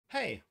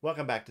Hey,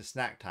 welcome back to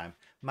Snack Time.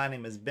 My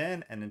name is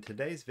Ben, and in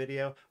today's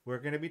video, we're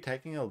going to be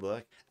taking a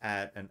look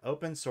at an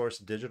open source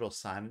digital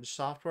signage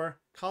software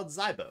called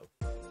Xibo.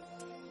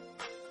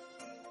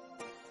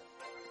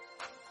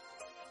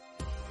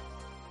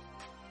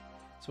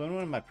 So in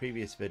one of my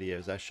previous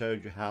videos, I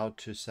showed you how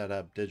to set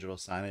up digital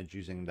signage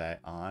using the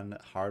on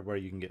hardware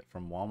you can get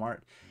from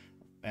Walmart.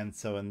 And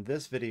so in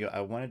this video,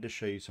 I wanted to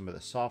show you some of the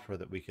software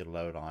that we could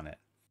load on it.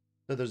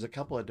 So there's a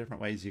couple of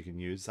different ways you can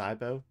use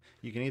Xibo.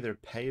 You can either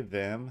pay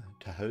them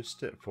to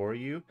host it for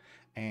you,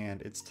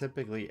 and it's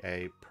typically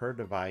a per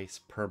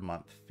device per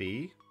month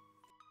fee.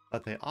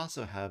 But they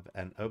also have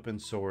an open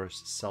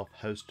source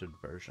self-hosted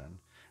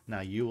version.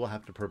 Now you will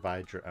have to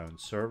provide your own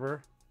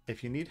server.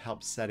 If you need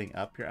help setting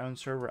up your own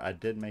server, I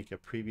did make a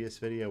previous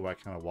video where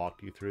I kind of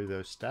walked you through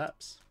those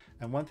steps.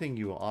 And one thing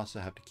you will also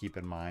have to keep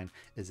in mind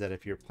is that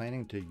if you're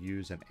planning to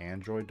use an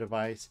Android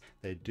device,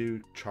 they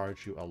do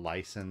charge you a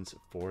license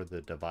for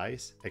the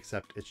device,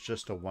 except it's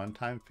just a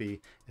one-time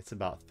fee. It's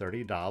about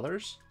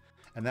 $30,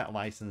 and that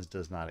license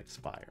does not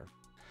expire.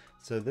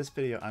 So this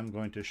video, I'm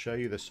going to show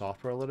you the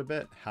software a little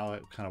bit, how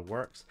it kind of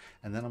works,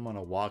 and then I'm going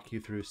to walk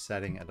you through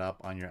setting it up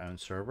on your own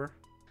server.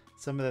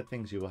 Some of the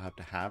things you will have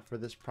to have for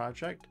this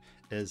project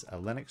is a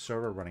Linux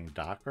server running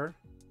Docker.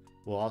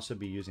 We'll also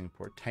be using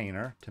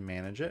Portainer to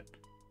manage it,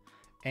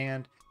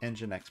 and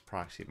Nginx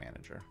Proxy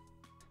Manager.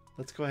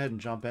 Let's go ahead and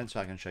jump in so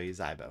I can show you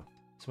Xibo.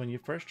 So when you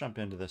first jump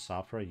into the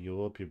software, you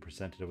will be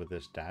presented with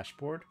this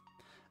dashboard.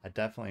 I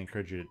definitely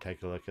encourage you to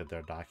take a look at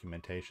their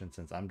documentation,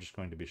 since I'm just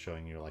going to be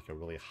showing you like a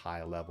really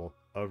high level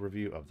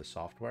overview of the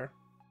software.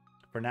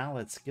 For now,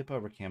 let's skip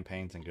over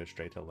campaigns and go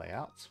straight to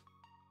layouts.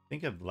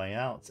 Think of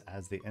layouts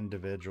as the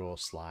individual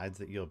slides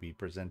that you'll be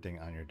presenting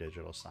on your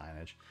digital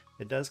signage.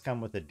 It does come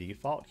with a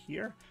default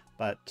here,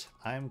 but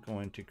I'm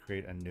going to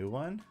create a new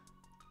one.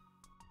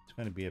 It's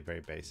going to be a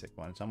very basic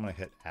one. So I'm going to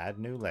hit add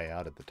new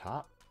layout at the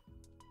top.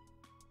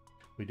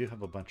 We do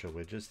have a bunch of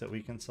widgets that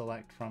we can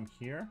select from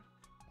here,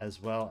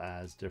 as well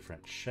as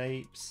different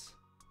shapes,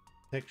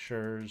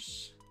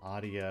 pictures,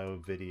 audio,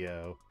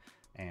 video,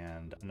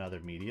 and another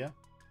media,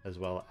 as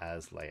well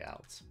as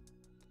layouts.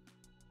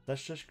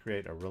 Let's just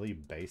create a really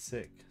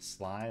basic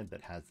slide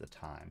that has the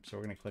time. So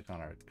we're going to click on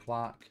our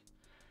clock,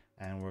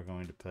 and we're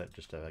going to put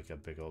just like a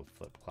big old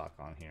flip clock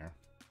on here.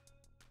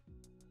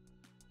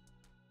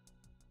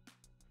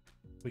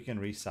 We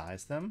can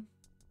resize them,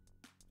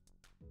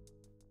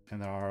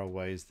 and there are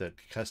ways that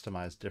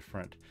customize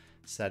different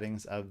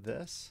settings of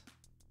this.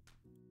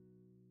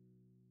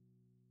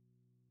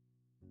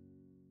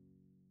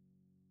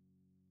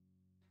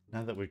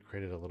 Now that we've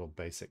created a little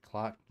basic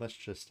clock, let's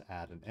just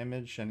add an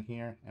image in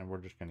here, and we're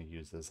just going to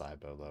use the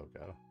Xibo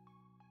logo.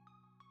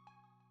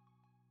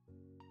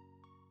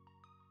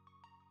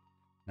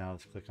 Now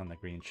let's click on the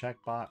green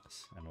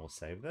checkbox, and we'll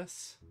save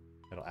this.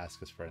 It'll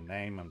ask us for a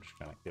name. I'm just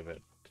going to give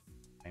it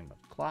name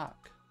of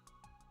clock,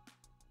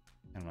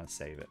 and I'm going to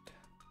save it.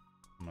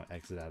 I'm going to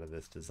exit out of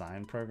this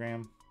design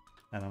program,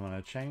 and I'm going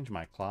to change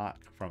my clock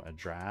from a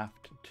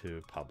draft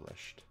to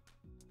published.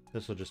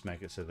 This will just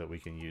make it so that we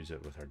can use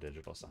it with our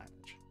digital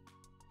signage.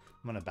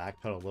 I'm going to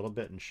backpedal a little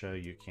bit and show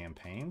you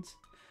campaigns.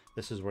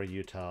 This is where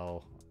you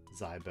tell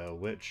Xibo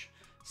which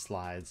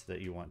slides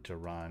that you want to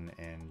run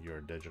in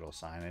your digital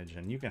signage,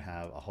 and you can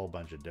have a whole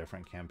bunch of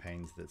different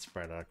campaigns that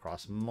spread out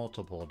across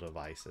multiple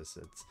devices.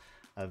 It's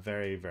a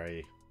very,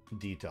 very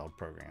detailed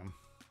program.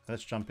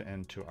 Let's jump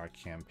into our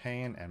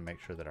campaign and make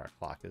sure that our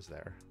clock is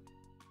there.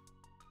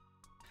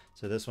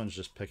 So this one's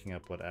just picking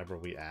up whatever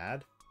we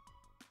add,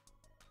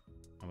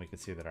 and we can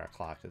see that our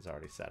clock is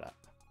already set up.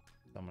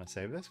 So I'm going to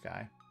save this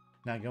guy.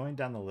 Now going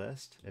down the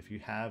list, if you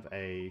have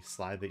a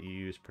slide that you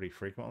use pretty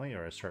frequently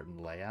or a certain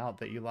layout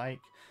that you like,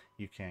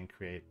 you can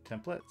create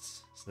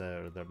templates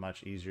so they're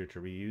much easier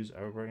to reuse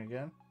over and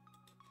again.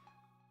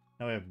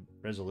 Now we have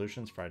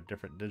resolutions for our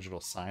different digital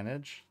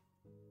signage.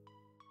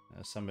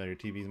 Some of your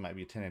TVs might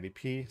be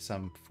 1080p,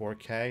 some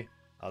 4K,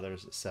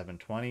 others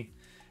 720,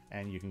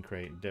 and you can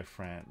create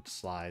different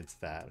slides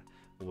that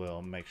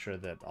will make sure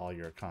that all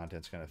your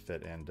content's going to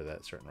fit into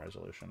that certain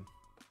resolution.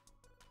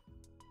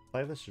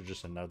 Playlists are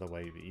just another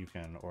way that you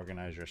can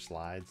organize your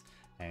slides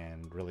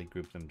and really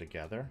group them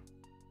together.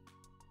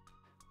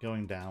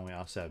 Going down, we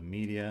also have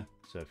media.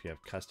 So if you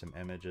have custom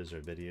images or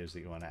videos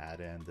that you want to add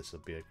in, this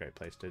will be a great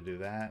place to do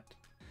that.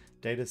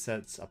 Data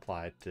sets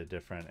apply to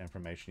different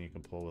information you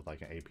can pull with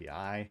like an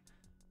API.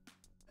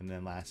 And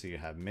then lastly, you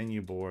have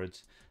menu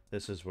boards.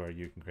 This is where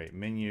you can create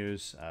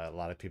menus. A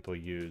lot of people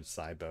use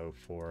Xibo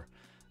for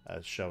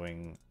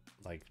showing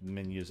like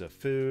menus of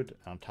food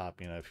on top.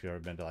 You know, if you've ever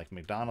been to like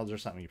McDonald's or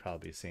something, you've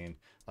probably seen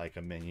like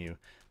a menu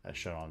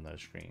shown on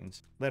those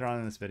screens. Later on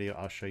in this video,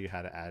 I'll show you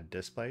how to add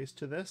displays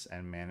to this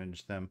and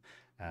manage them.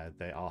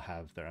 They all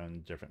have their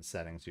own different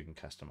settings you can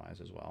customize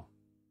as well.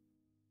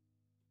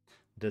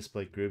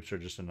 Display groups are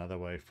just another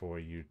way for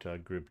you to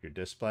group your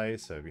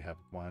displays. So if you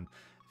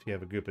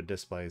have a group of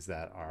displays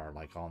that are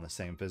like all in the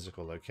same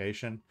physical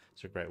location,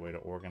 it's a great way to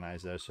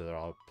organize those so they're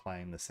all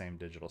playing the same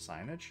digital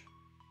signage.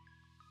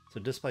 So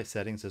display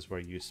settings is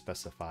where you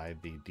specify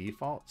the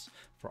defaults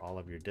for all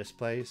of your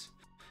displays.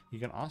 You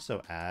can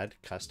also add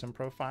custom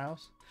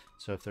profiles.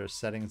 So if there's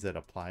settings that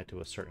apply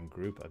to a certain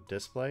group of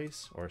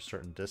displays or a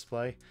certain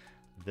display,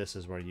 this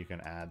is where you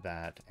can add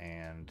that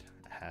and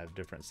have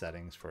different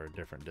settings for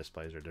different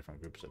displays or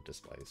different groups of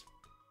displays.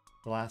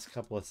 The last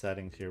couple of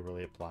settings here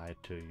really apply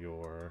to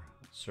your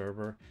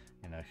server,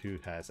 who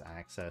has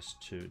access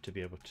to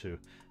be able to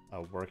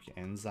work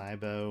in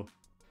Xibo,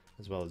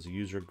 as well as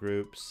user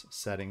groups,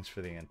 settings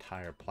for the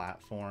entire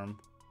platform,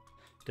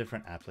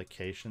 different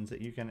applications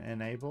that you can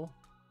enable.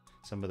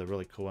 Some of the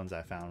really cool ones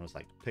I found was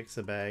like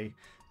Pixabay,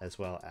 as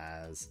well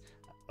as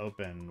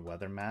Open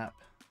Weather Map.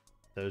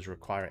 Those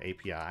require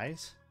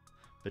APIs,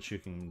 but you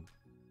can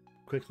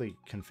quickly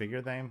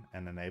configure them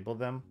and enable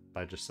them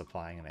by just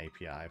supplying an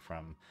API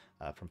from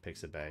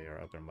Pixabay or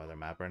Open Weather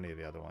Map or any of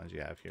the other ones you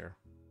have here.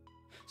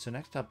 So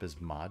next up is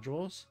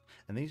modules,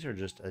 and these are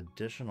just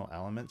additional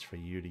elements for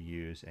you to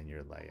use in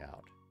your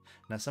layout.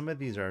 Now some of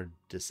these are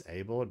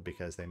disabled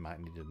because they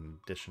might need an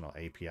additional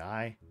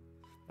API,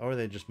 or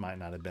they just might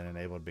not have been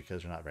enabled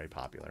because they're not very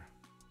popular.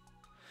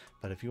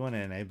 But if you want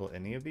to enable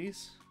any of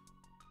these,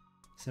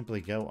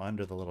 simply go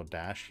under the little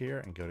dash here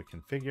and go to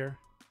configure,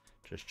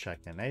 just check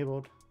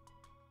enabled,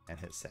 and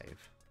hit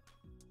save.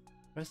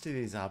 The rest of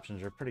these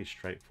options are pretty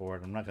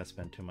straightforward. I'm not going to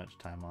spend too much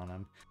time on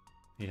them.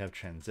 You have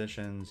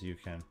transitions. You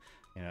can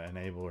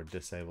enable or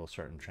disable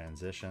certain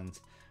transitions.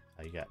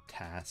 You got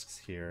tasks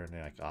here,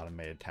 like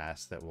automated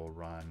tasks that will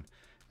run.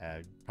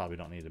 Probably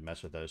don't need to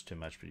mess with those too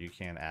much, but you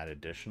can add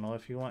additional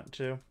if you want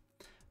to.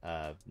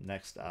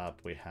 Next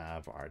up, we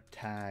have our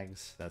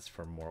tags. That's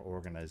for more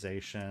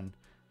organization.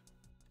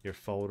 Your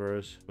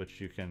folders,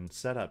 which you can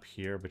set up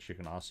here, but you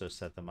can also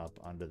set them up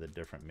under the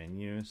different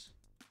menus.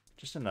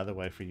 Just another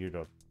way for you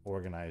to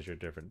organize your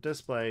different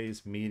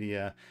displays,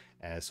 media,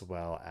 as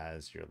well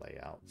as your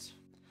layouts.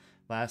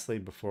 Lastly,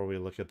 before we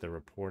look at the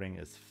reporting,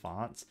 is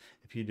fonts.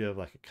 If you do have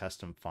like a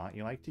custom font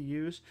you like to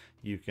use,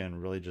 you can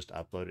really just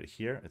upload it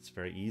here. It's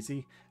very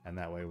easy, and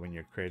that way when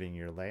you're creating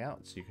your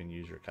layouts, you can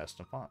use your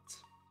custom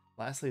fonts.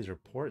 Lastly is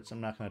reports.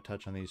 I'm not going to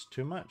touch on these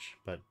too much,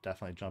 but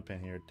definitely jump in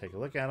here and take a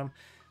look at them.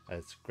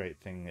 It's a great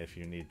thing if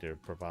you need to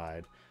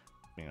provide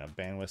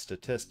bandwidth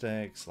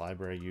statistics,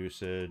 library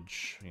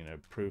usage,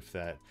 proof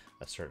that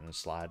a certain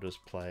slide was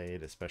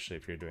played, especially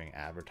if you're doing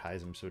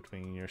advertisements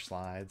between your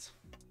slides.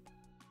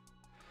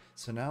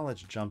 So now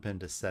let's jump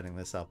into setting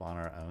this up on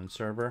our own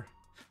server.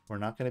 We're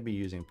not going to be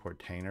using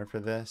Portainer for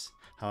this.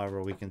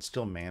 However, we can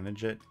still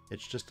manage it.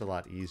 It's just a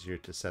lot easier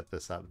to set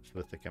this up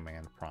with the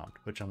command prompt,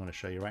 which I'm going to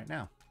show you right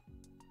now.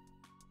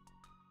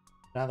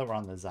 Now that we're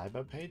on the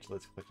Xibo page,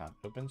 let's click on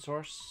open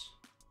source.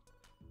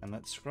 And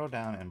let's scroll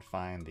down and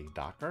find the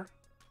Docker.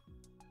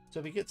 So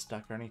if you get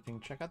stuck or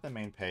anything, check out the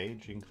main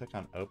page. You can click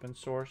on open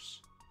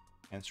source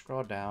and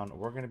scroll down.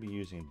 We're going to be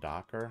using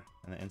Docker,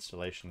 and the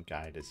installation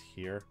guide is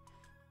here.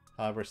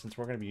 However, since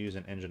we're going to be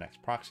using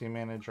Nginx Proxy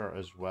Manager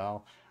as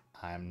well,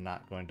 I'm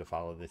not going to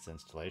follow this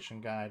installation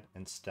guide.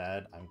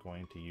 Instead, I'm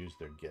going to use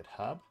their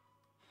GitHub.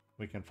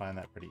 We can find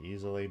that pretty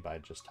easily by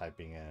just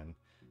typing in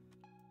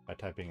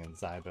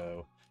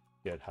Xibo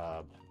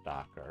GitHub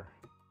Docker.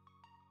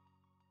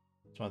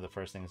 It's one of the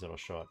first things that will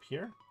show up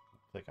here.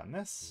 Click on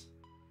this,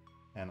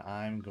 and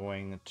I'm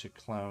going to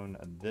clone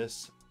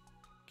this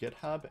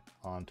GitHub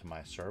onto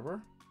my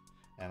server,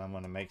 and I'm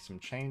going to make some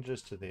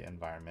changes to the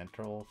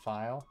environmental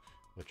file,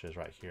 which is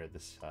right here,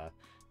 this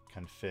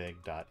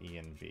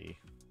config.env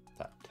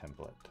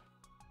template.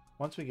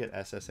 Once we get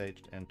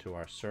SSH'd into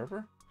our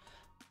server,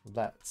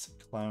 let's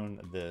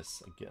clone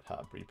this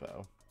GitHub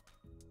repo.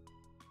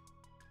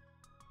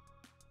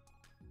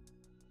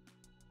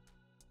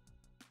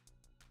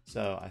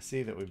 So I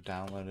see that we've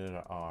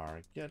downloaded our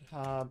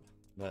GitHub.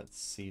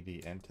 Let's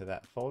cd into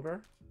that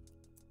folder.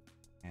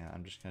 And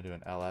I'm just going to do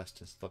an ls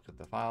to look at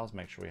the files,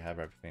 make sure we have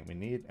everything we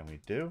need, and we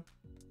do.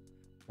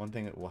 One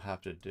thing that we'll have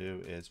to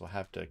do is we'll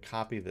have to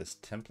copy this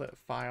template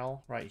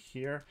file right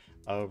here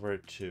over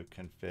to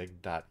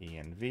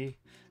config.env,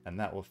 and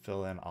that will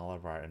fill in all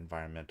of our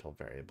environmental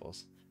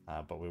variables,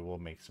 but we will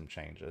make some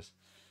changes.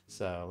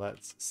 So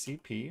let's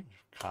cp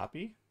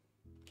copy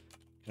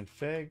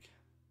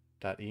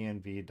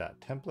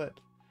config.env.template.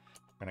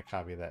 We're going to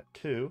copy that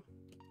to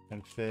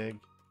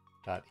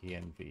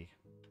config.env.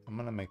 I'm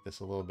going to make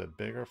this a little bit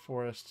bigger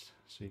for us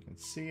so you can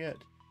see it.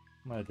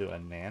 I'm going to do a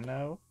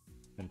nano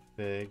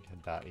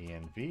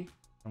config.env.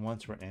 And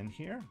once we're in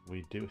here,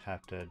 we do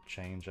have to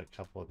change a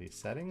couple of these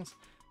settings.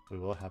 We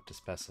will have to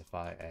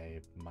specify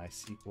a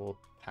MySQL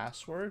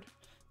password.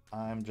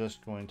 I'm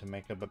just going to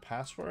make up a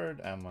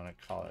password. I'm going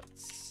to call it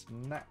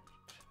snack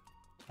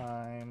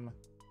time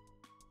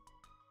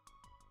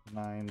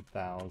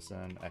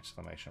 9,000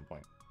 exclamation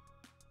point.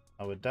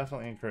 I would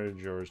definitely encourage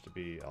yours to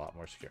be a lot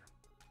more secure.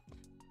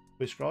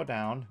 We scroll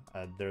down,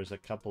 there's a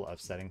couple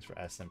of settings for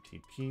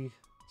SMTP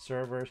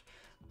servers.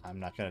 I'm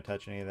not going to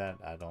touch any of that.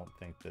 I don't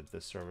think that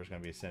this server is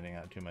going to be sending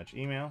out too much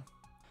email.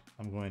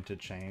 I'm going to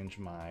change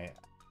my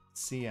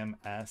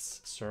CMS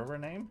server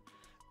name.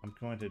 I'm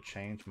going to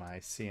change my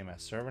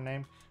CMS server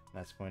name.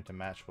 That's going to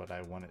match what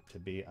I want it to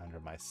be under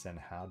my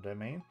sendHow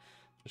domain.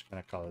 Just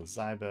going to call it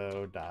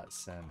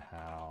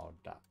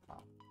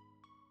xibo.sendhow.com.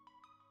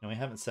 And we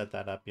haven't set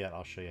that up yet.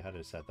 I'll show you how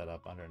to set that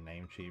up under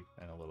Namecheap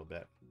in a little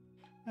bit.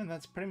 And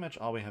that's pretty much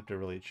all we have to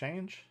really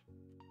change.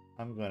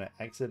 I'm going to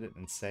exit it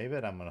and save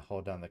it. I'm going to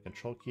hold down the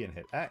control key and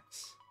hit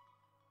X.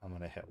 I'm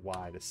going to hit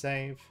Y to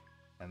save,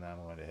 and then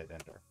I'm going to hit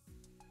enter.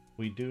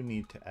 We do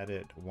need to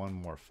edit one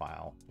more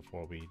file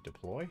before we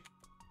deploy.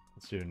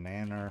 Let's do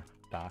nanner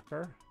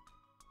docker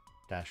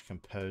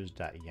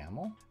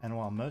 -compose.yaml. And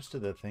while most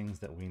of the things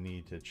that we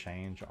need to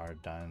change are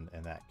done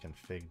in that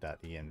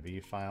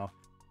config.env file,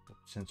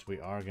 since we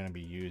are going to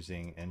be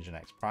using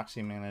Nginx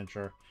Proxy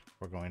Manager,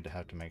 we're going to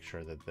have to make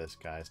sure that this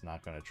guy's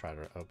not going to try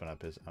to open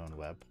up his own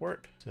web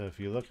port. So if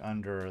you look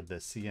under the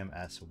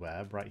CMS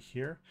web right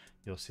here,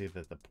 you'll see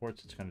that the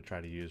ports it's going to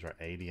try to use are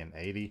 80 and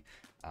 80.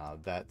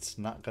 That's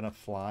not going to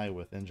fly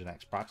with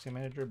Nginx Proxy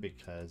Manager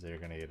because they're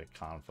going to get a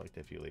conflict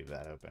if you leave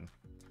that open.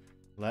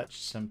 Let's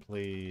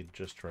simply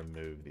just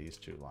remove these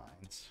two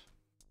lines.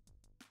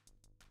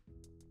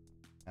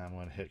 I'm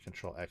going to hit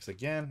Control X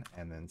again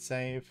and then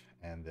save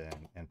and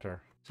then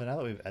enter. So now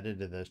that we've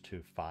edited those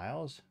two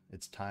files,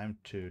 it's time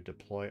to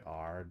deploy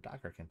our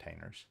Docker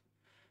containers.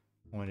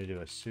 I'm going to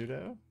do a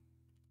sudo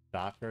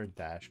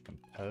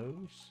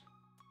docker-compose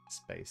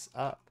space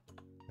up,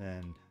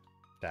 then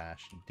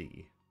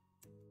 -d.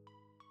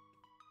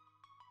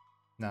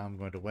 Now I'm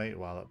going to wait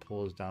while it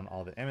pulls down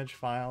all the image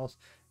files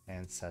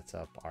and sets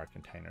up our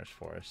containers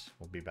for us.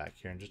 We'll be back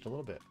here in just a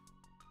little bit.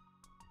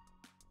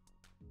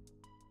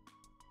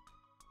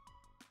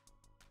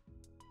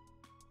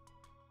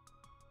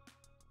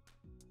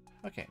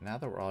 Okay, now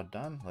that we're all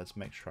done, let's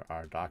make sure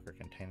our Docker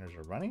containers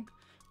are running.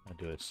 I'm going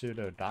to do a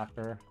sudo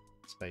docker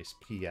space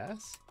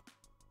ps.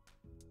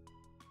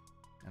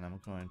 And I'm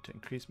going to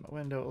increase my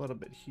window a little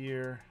bit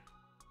here.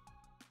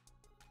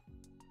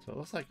 So it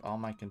looks like all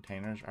my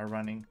containers are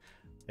running.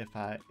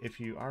 If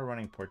you are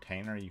running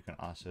Portainer, you can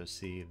also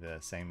see the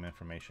same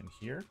information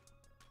here.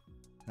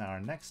 Now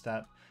our next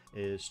step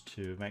is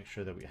to make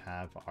sure that we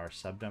have our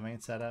subdomain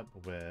set up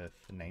with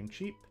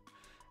Namecheap,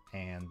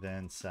 and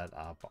then set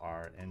up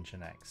our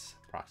Nginx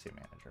Proxy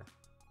Manager.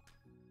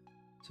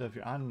 So if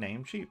you're on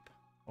Namecheap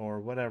or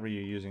whatever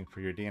you're using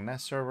for your DNS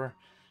server,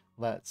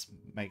 let's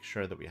make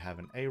sure that we have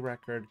an A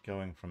record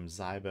going from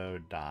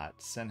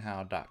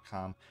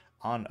xibo.sendhow.com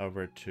on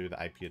over to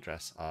the IP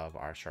address of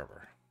our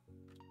server.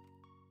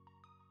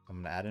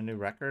 I'm going to add a new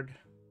record,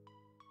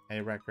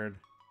 A record.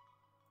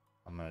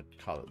 I'm going to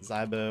call it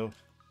Xibo,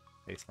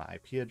 paste my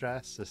IP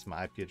address. This is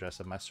my IP address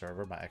of my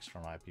server, my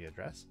external IP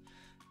address.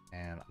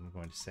 And I'm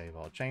going to save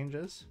all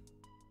changes.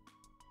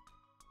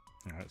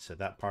 All right, so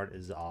that part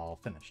is all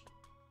finished.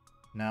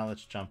 Now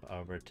let's jump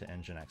over to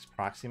Nginx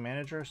Proxy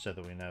Manager so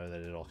that we know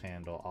that it'll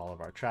handle all of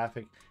our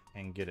traffic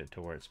and get it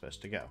to where it's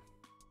supposed to go.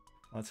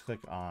 Let's click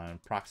on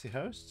Proxy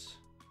Hosts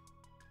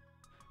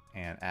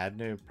and add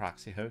new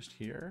proxy host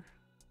here.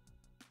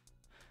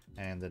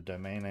 And the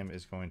domain name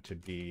is going to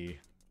be,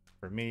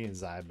 for me,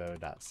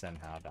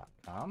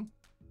 xibo.sendhow.com,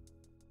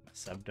 my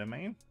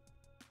subdomain.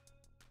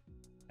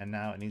 And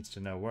now it needs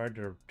to know where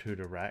to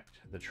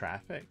direct the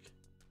traffic.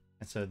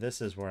 And so this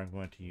is where I'm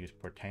going to use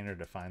Portainer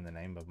to find the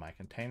name of my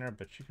container,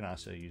 but you can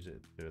also use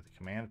it through the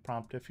command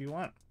prompt if you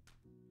want.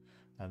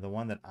 The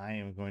one that I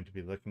am going to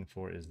be looking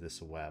for is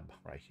this web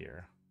right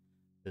here,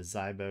 the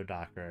Xibo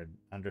docker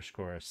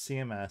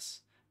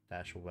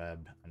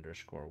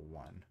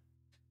 _cms-web_1.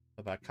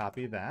 If I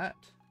copy that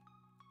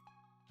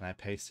and I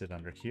paste it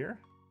under here,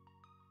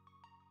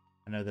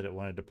 I know that it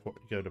wanted to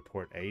go to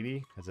port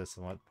 80 because that's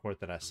the port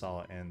that I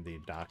saw in the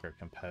Docker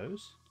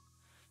Compose.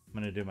 I'm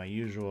going to do my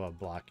usual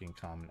blocking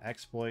common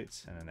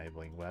exploits and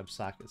enabling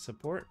WebSocket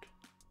support.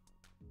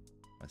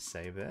 Let's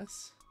save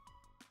this.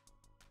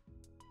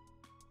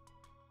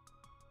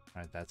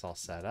 All right, that's all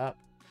set up.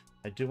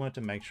 I do want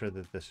to make sure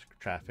that this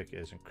traffic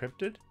is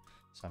encrypted.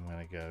 So I'm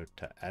going to go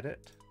to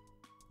Edit,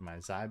 my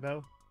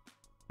Xibo.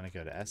 I'm going to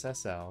go to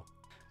SSL,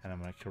 and I'm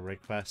going to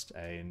request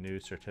a new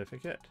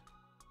certificate.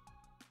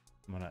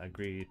 I'm going to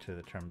agree to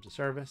the terms of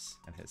service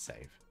and hit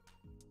save.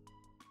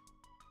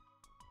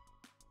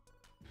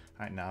 All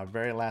right, now our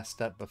very last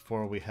step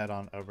before we head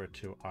on over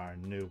to our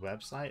new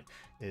website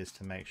is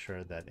to make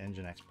sure that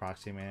Nginx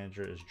Proxy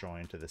Manager is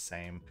joined to the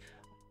same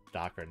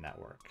Docker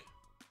network.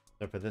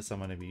 So for this, I'm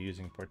going to be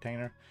using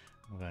Portainer.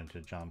 I'm going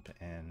to jump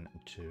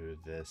into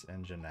this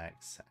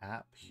Nginx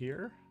app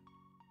here.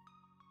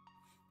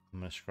 I'm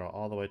going to scroll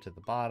all the way to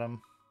the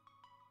bottom.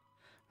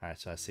 All right,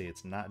 so I see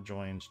it's not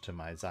joined to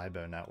my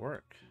Xibo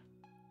network.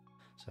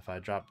 So if I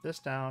drop this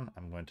down,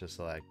 I'm going to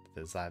select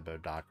the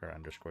Xibo docker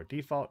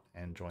 _default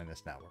and join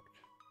this network.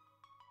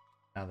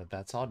 Now that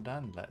that's all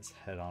done, let's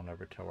head on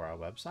over to our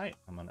website.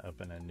 I'm going to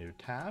open a new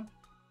tab,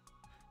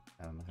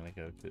 and I'm going to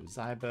go to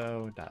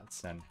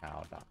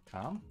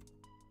xibo.sendhow.com.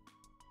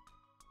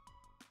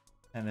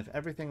 And if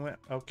everything went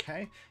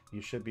okay,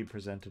 you should be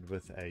presented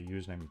with a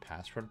username and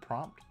password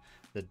prompt.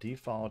 The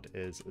default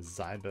is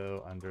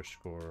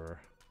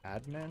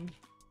Xibo_admin.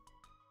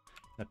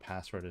 The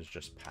password is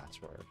just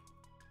password.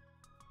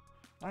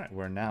 All right,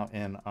 we're now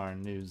in our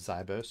new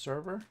Xibo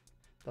server.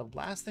 The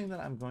last thing that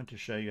I'm going to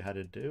show you how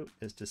to do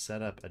is to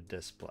set up a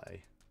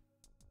display.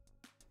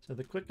 So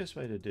the quickest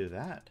way to do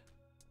that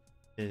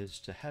is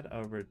to head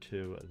over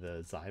to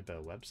the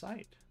Xibo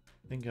website,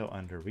 then go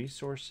under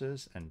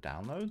Resources and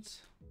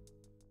Downloads.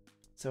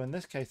 So in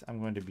this case, I'm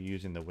going to be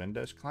using the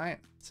Windows client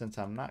since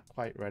I'm not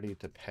quite ready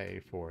to pay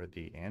for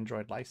the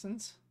Android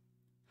license.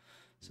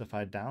 So if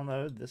I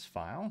download this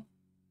file,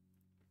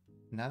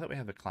 now that we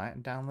have the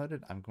client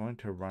downloaded, I'm going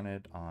to run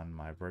it on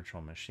my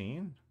virtual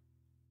machine.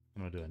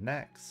 I'm going to do a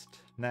next,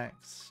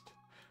 next,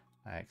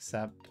 I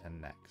accept,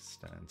 and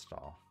next, and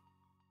install.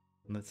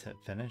 Let's hit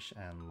finish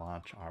and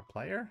launch our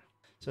player.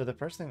 So the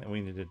first thing that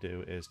we need to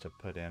do is to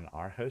put in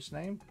our host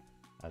name.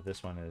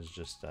 This one is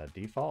just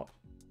default.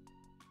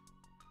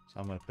 So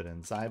I'm going to put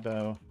in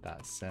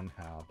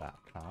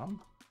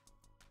xibo.sinhow.com.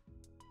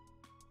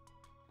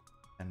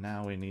 And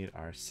now we need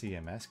our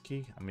CMS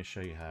key. Let me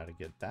show you how to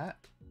get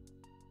that.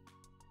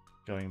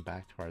 Going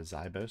back to our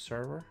Xibo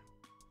server,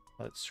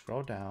 let's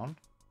scroll down.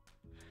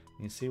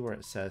 You see where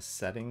it says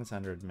settings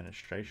under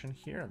administration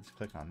here. Let's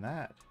click on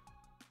that.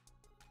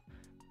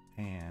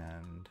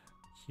 And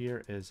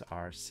here is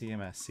our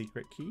CMS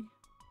secret key.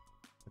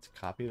 Let's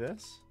copy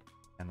this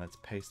and let's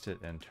paste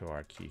it into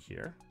our key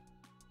here.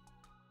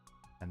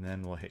 And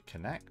then we'll hit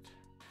connect.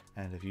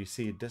 And if you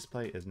see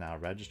display is now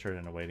registered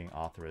and awaiting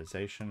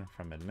authorization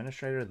from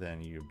administrator,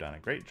 then you've done a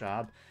great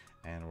job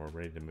and we're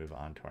ready to move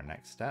on to our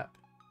next step,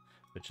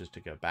 which is to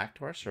go back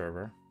to our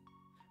server,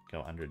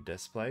 go under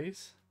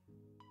displays,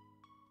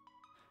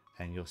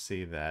 and you'll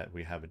see that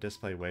we have a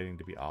display waiting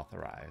to be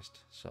authorized.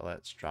 So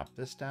let's drop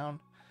this down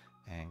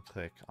and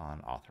click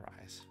on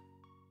authorize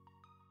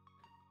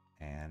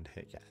and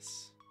hit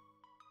yes.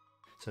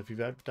 So if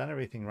you've done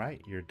everything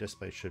right, your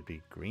display should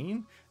be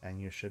green and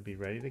you should be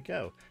ready to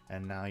go.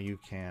 And now you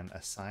can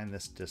assign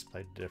this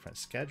display to different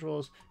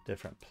schedules,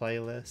 different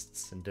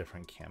playlists, and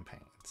different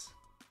campaigns.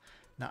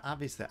 Now,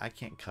 obviously, I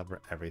can't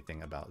cover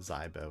everything about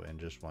Xibo in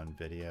just one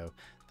video.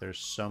 There's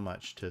so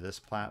much to this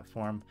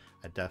platform.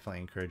 I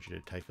definitely encourage you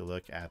to take a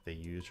look at the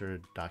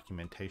user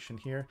documentation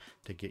here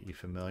to get you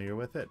familiar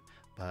with it.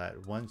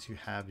 But once you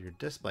have your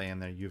display in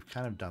there, you've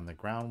kind of done the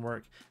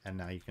groundwork and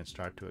now you can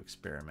start to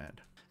experiment.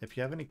 If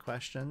you have any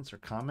questions or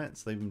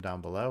comments, leave them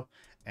down below.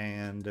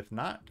 And if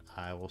not,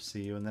 I will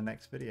see you in the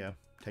next video.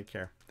 Take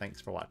care.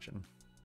 Thanks for watching.